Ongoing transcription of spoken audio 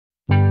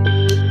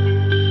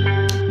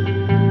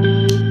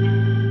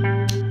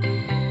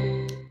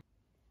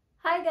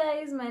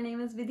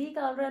Vidhi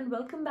Kalra and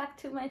welcome back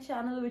to my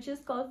channel, which is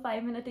called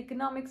 5-Minute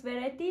Economics, where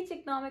I teach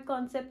economic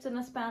concepts in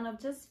a span of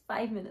just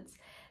 5 minutes.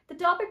 The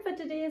topic for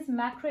today is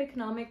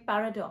macroeconomic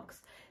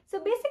paradox.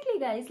 So basically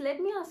guys, let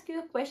me ask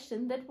you a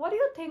question that what do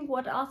you think,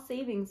 what are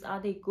savings?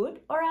 Are they good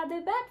or are they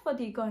bad for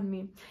the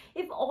economy?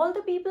 If all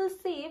the people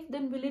save,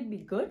 then will it be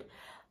good?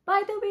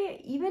 By the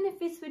way, even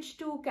if we switch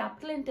to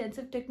capital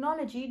intensive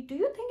technology, do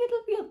you think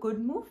it'll be a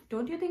good move?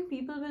 Don't you think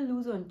people will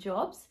lose on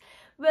jobs?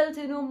 Well,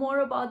 to know more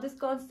about this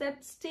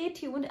concept, stay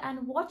tuned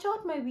and watch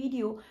out my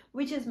video,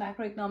 which is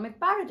Macroeconomic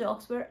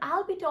Paradox, where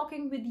I'll be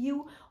talking with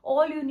you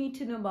all you need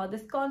to know about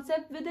this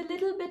concept with a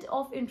little bit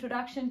of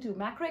introduction to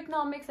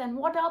macroeconomics and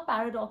what are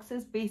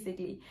paradoxes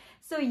basically.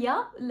 So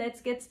yeah, let's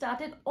get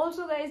started.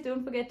 Also guys,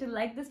 don't forget to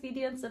like this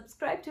video and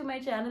subscribe to my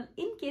channel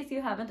in case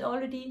you haven't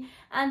already,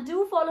 and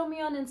do follow me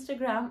on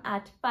Instagram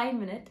at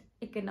 5-Minute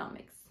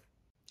Economics.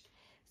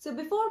 So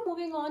before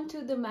moving on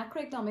to the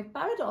macroeconomic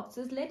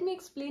paradoxes, let me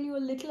explain you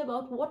a little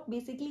about what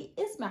basically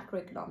is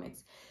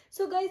macroeconomics.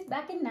 So guys,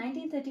 back in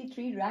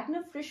 1933,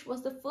 Ragnar Frisch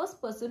was the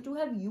first person to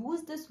have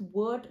used this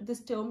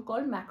term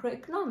called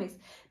macroeconomics.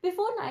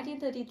 Before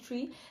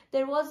 1933,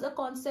 there was a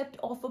concept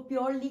of a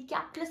purely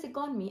capitalist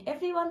economy.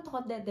 Everyone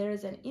thought that there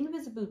is an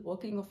invisible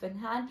working of an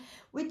hand,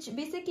 which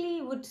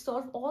basically would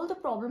solve all the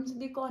problems in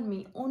the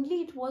economy.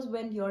 Only it was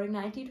when during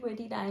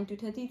 1929 to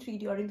 33,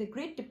 during the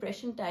Great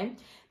Depression time,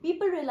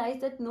 people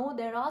realized that no,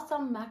 there are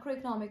some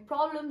macroeconomic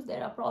problems.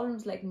 There are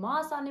problems like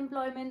mass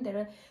unemployment. There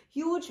are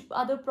huge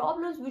other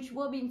problems which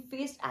were being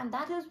faced, and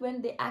that is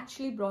when they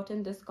actually brought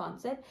in this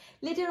concept.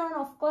 Later on,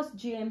 of course,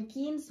 J.M.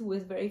 Keynes, who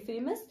is very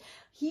famous,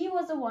 he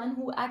was the one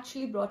who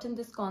actually brought in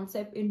this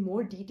concept in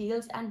more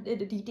detail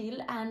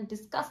and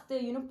discussed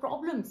the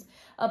problems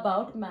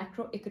about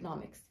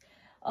macroeconomics.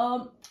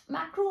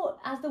 Macro,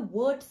 as the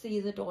word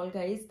says it all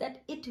guys,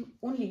 that it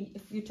only,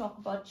 if you talk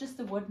about just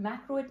the word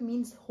macro, it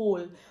means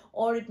whole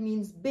or it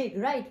means big,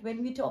 right?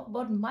 When we talk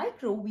about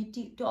micro, we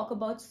talk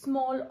about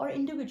small or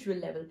individual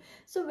level.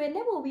 So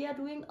whenever we are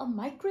doing a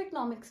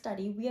microeconomic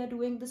study, we are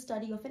doing the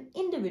study of an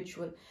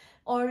individual.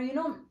 Or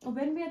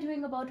when we are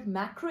doing about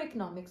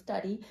macroeconomic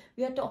study,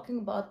 we are talking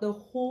about the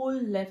whole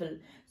level.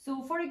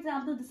 So for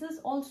example, this is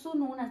also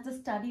known as the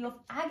study of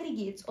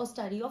aggregates or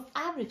study of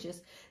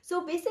averages.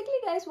 So basically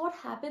guys, what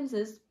happens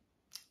is,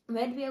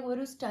 when we are going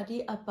to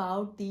study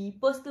about the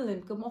personal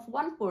income of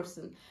one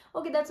person,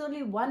 okay, that's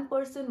only one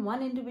person,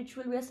 one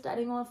individual, we are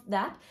studying of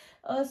that.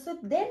 So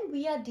then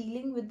we are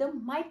dealing with the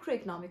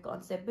microeconomic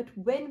concept. But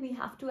when we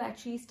have to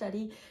actually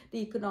study the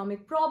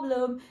economic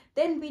problem,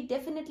 then we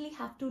definitely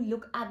have to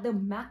look at the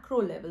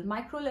macro level.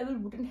 Micro level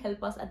wouldn't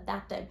help us at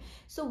that time.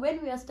 So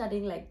when we are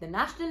studying like the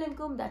national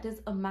income, that is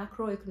a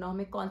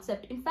macroeconomic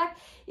concept. In fact,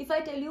 if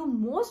I tell you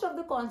most of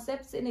the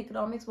concepts in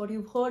economics, what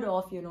you've heard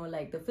of,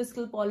 like the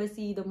fiscal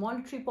policy, the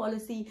monetary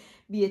policy,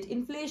 be it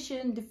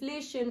inflation,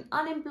 deflation,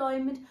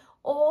 unemployment,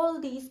 all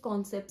these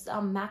concepts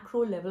are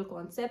macro level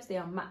concepts. They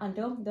are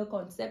under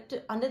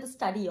the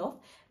study of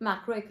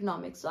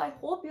macroeconomics. So I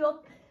hope you're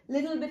a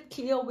little bit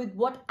clear with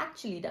what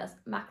actually does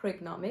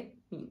macroeconomic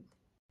mean.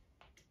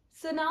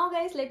 So now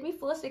guys, let me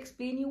first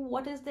explain you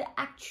what is the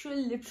actual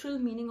literal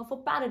meaning of a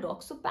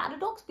paradox. So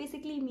paradox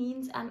basically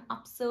means an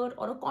absurd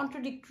or a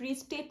contradictory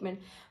statement.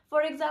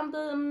 For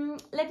example,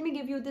 let me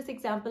give you this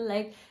example,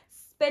 like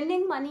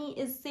spending money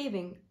is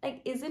saving.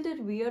 Like, isn't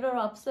it weird or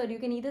absurd? You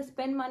can either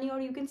spend money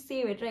or you can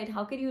save it, right?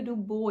 How can you do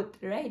both,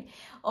 right?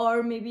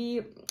 Or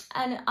maybe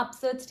an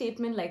absurd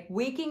statement like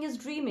waking is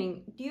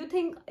dreaming. Do you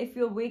think if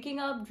you're waking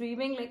up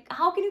dreaming, like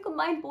how can you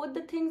combine both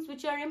the things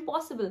which are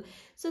impossible?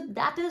 So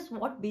that is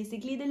what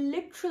basically the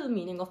literal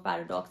meaning of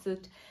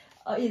paradoxes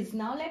is.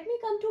 Now let me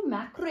come to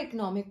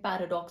macroeconomic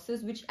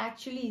paradoxes, which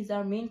actually is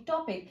our main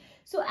topic.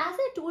 So as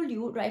I told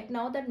you right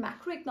now that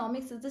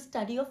macroeconomics is the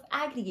study of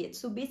aggregates.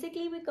 So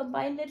basically we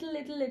combine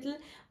little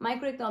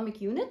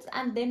microeconomic units,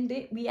 and then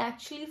we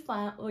actually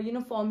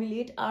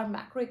formulate our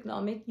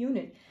macroeconomic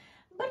unit.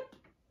 But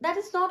that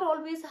is not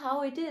always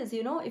how it is.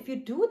 If you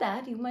do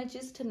that, you might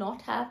just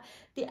not have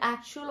the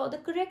actual or the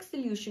correct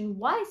solution.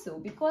 Why so?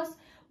 Because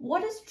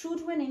what is true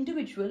to an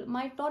individual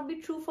might not be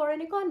true for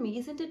an economy.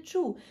 Isn't it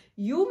true?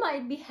 You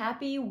might be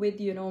happy with,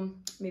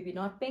 maybe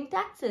not paying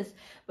taxes.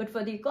 But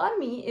for the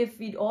economy, if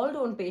we all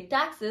don't pay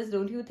taxes,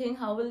 don't you think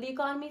how will the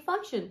economy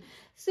function?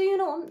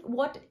 So,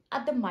 what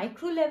at the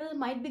micro level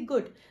might be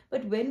good.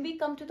 But when we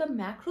come to the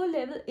macro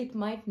level, it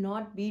might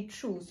not be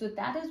true. So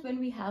that is when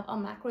we have our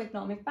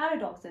macroeconomic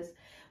paradoxes.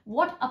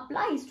 What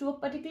applies to a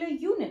particular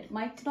unit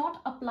might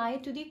not apply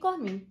to the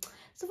economy.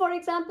 So for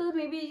example,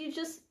 maybe you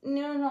just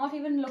not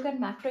even look at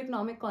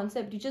macroeconomic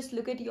concept, you just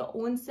look at your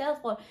own self,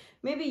 or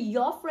maybe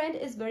your friend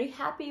is very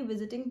happy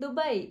visiting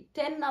Dubai,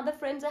 10 other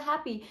friends are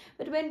happy,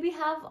 but when we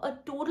have a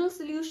total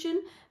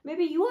solution,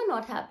 maybe you are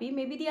not happy,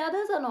 maybe the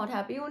others are not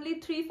happy, only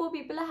 3-4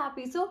 people are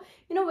happy. So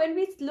when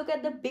we look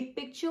at the big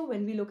picture,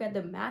 when we look at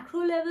the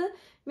macro level,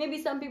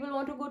 Maybe some people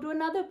want to go to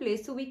another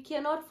place, so we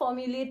cannot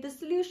formulate the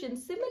solution.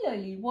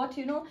 Similarly, what,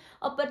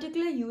 a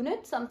particular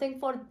unit, something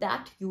for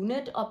that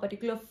unit, a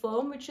particular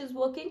firm which is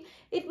working,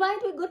 it might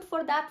be good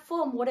for that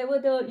firm, whatever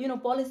the,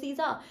 policies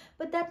are,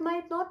 but that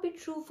might not be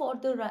true for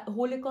the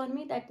whole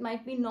economy. That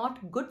might be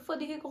not good for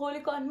the whole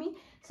economy.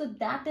 So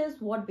that is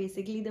what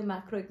basically the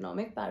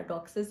macroeconomic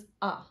paradoxes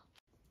are.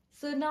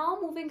 So now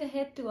moving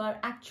ahead to our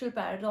actual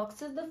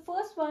paradoxes, the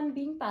first one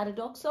being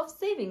paradox of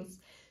savings.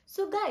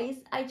 So guys,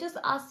 I just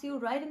asked you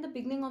right in the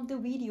beginning of the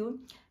video,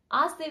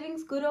 are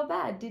savings good or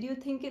bad? Did you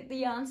think it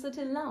the answer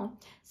till now?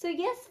 So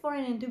yes, for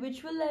an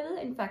individual level,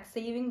 in fact,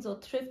 savings or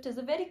thrift is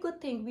a very good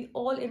thing. We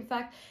all, in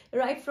fact,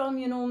 right from,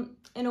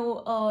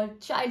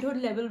 childhood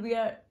level, we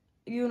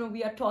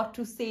are taught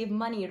to save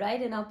money,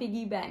 right, in our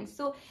piggy banks.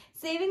 So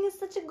saving is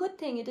such a good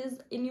thing. It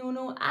is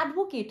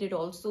advocated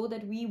also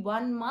that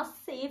one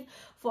must save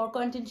for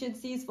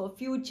contingencies, for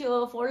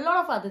future, for a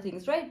lot of other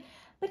things, right?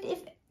 But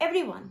if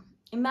everyone,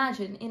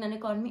 imagine in an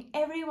economy,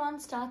 everyone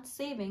starts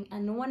saving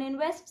and no one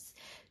invests,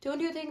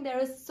 don't you think there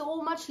is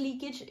so much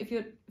leakage? If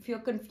you're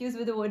confused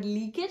with the word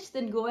leakage,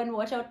 then go and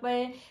watch out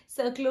my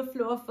circular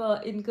flow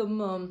of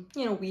income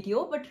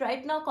video. But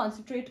right now,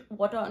 concentrate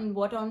what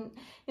on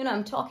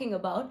I'm talking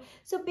about.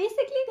 So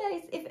basically,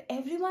 guys, if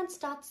everyone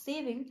starts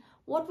saving,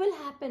 what will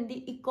happen?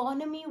 The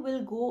economy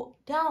will go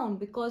down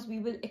because we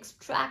will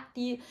extract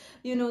the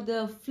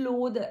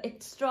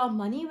extra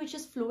money which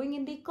is flowing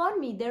in the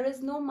economy. There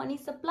is no money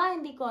supply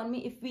in the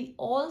economy if we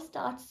all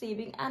start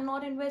saving and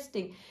not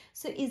investing.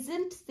 So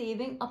isn't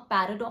saving a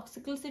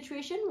paradoxical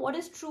situation? What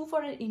is true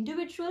for an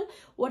individual,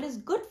 what is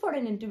good for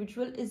an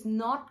individual, is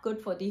not good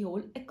for the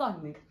whole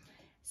economy.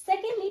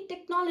 Secondly,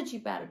 technology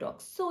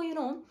paradox. So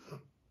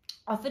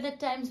often at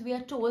times we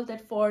are told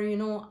that for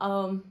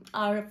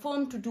our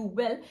firm to do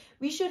well,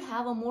 we should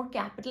have a more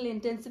capital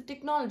intensive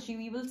technology.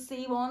 We will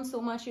save on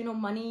so much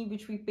money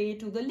which we pay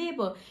to the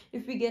labor.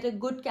 If we get a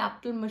good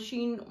capital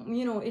machine,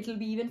 it will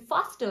be even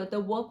faster. The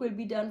work will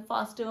be done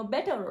faster,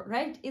 better,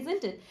 right?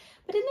 Isn't it?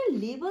 But in a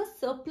labor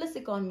surplus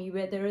economy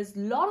where there is a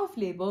lot of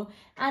labor,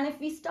 and if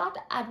we start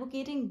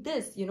advocating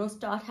this,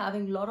 start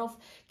having a lot of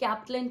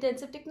capital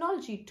intensive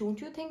technology, don't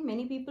you think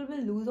many people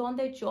will lose on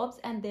their jobs,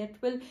 and that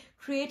will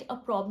create a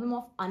problem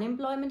of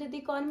unemployment in the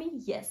economy?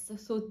 Yes.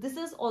 So this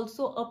is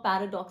also a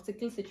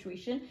paradoxical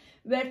situation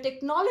where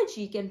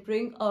technology can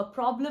bring a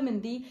problem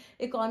in the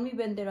economy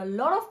when there are a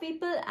lot of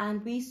people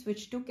and we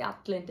switch to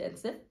capital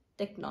intensive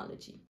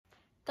technology.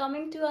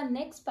 Coming to our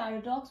next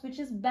paradox, which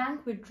is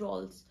bank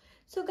withdrawals.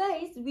 So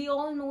guys, we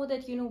all know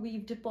that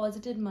we've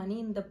deposited money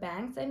in the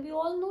banks, and we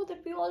all know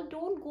that we all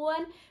don't go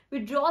and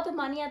withdraw the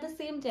money at the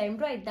same time,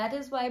 right? That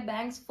is why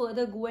banks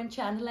further go and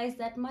channelize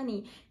that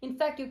money. In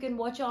fact, you can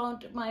watch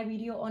out my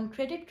video on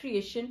credit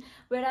creation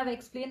where I've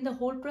explained the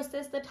whole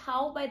process, that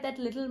how by that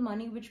little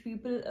money which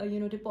people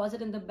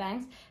deposit in the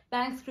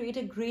banks create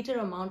a greater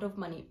amount of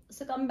money.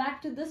 So come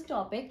back to this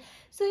topic.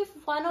 So if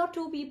one or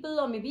two people,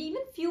 or maybe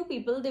even few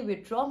people, they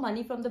withdraw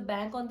money from the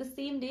bank on the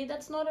same day,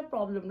 that's not a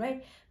problem,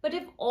 right? But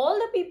if all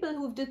the people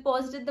who've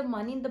deposited the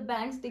money in the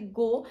banks, they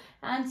go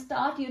and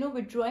start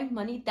withdrawing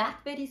money that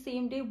very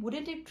same day,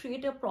 wouldn't it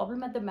create a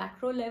problem at the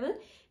macro level?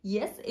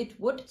 Yes, it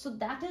would. So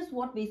that is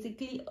what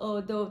basically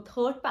the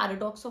third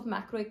paradox of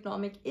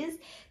macroeconomic is,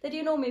 that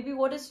maybe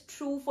what is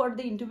true for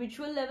the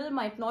individual level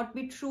might not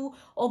be true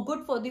or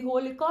good for the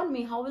whole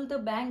economy. How will the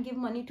bank give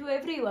money to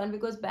everyone?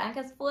 Because bank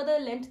has further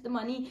lent the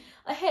money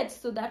ahead,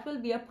 so that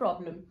will be a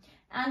problem.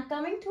 And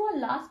coming to our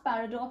last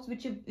paradox,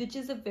 which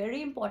is a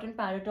very important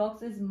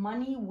paradox, is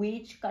money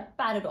wage cut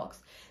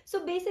paradox.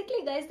 So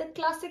basically, guys, the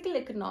classical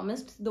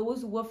economists,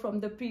 those who were from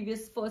the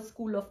previous first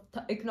school of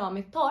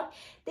economic thought,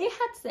 they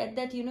had said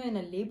that in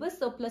a labor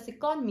surplus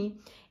economy,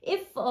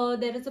 if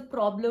there is a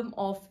problem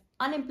of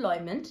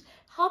unemployment,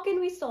 how can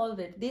we solve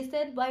it? They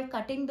said by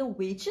cutting the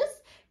wages,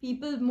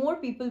 more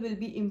people will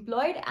be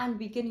employed, and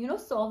we can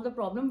solve the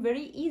problem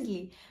very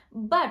easily.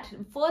 But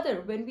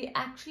further, when we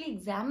actually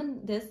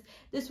examine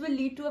this will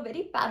lead to a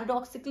very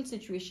paradoxical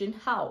situation.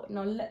 How?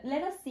 Now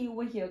let us see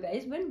over here,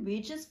 guys. When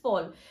wages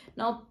fall,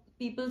 now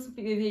people's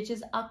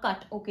wages are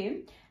cut,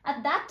 okay?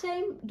 At that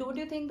time, don't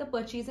you think the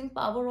purchasing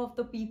power of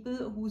the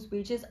people whose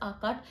wages are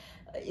cut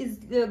is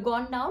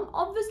gone down?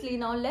 Obviously,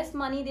 now less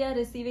money they are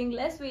receiving,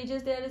 less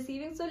wages they are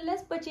receiving, so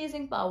less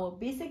purchasing power,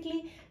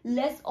 basically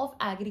less of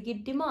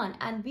aggregate demand.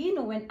 And we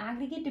know when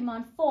aggregate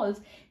demand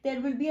falls, there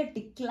will be a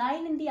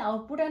decline in the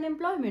output and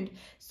employment.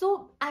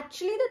 So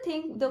actually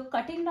the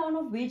cutting down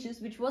of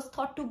wages, which was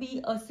thought to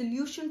be a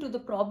solution to the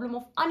problem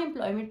of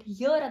unemployment,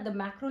 here at the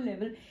macro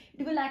level,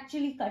 it will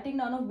actually, cutting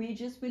down of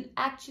wages will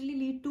actually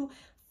lead to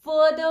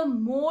further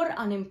more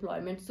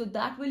unemployment. So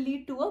that will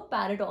lead to a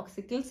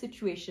paradoxical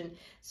situation.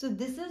 So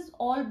this is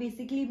all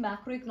basically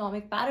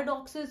macroeconomic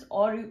paradoxes,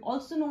 or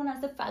also known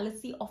as the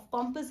fallacy of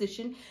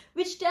composition,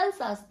 which tells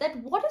us that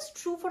what is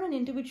true for an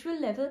individual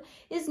level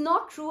is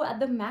not true at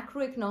the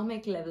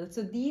macroeconomic level.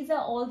 So these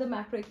are all the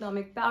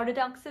macroeconomic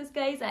paradoxes,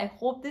 guys. I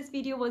hope this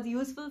video was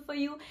useful for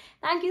you.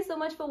 Thank you so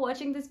much for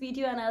watching this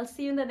video, and I'll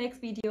see you in the next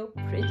video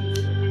pretty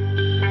soon.